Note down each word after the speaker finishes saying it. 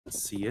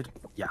see it.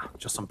 Yeah,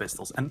 just some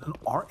pistols. And an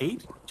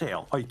R8?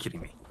 JL, are you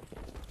kidding me?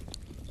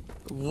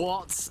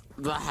 What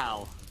the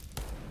hell?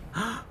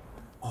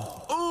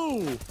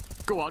 Oh,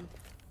 go on.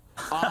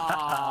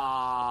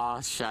 Ah,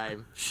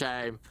 shame,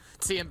 shame.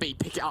 TMB,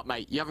 pick it up,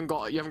 mate. You haven't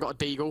got a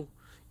deagle.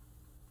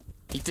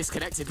 He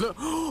disconnected. Look.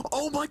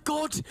 Oh my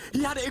God,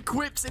 he had it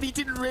equipped and he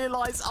didn't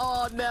realise.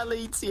 Oh,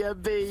 Nelly,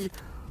 TMB.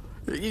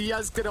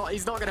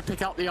 He's not gonna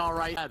pick up the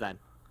R8 there then.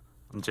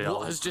 JL.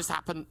 What has just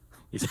happened?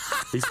 He's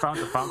found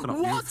a fountain of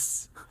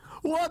youth.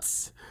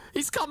 What?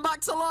 He's come back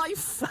to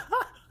life.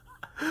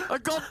 A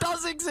God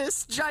does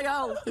exist.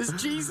 JL is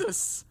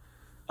Jesus.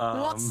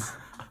 What?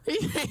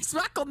 He's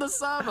back on the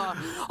server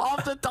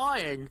after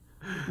dying.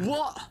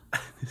 What?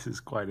 This is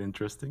quite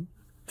interesting.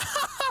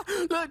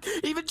 Look,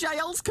 even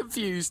JL's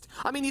confused.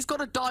 I mean, he's got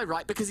to die,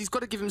 right? Because he's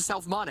got to give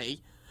himself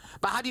money.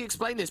 But how do you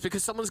explain this?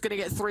 Because someone's going to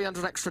get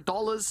 $300 extra.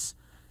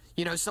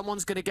 You know,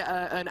 someone's going to get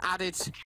an added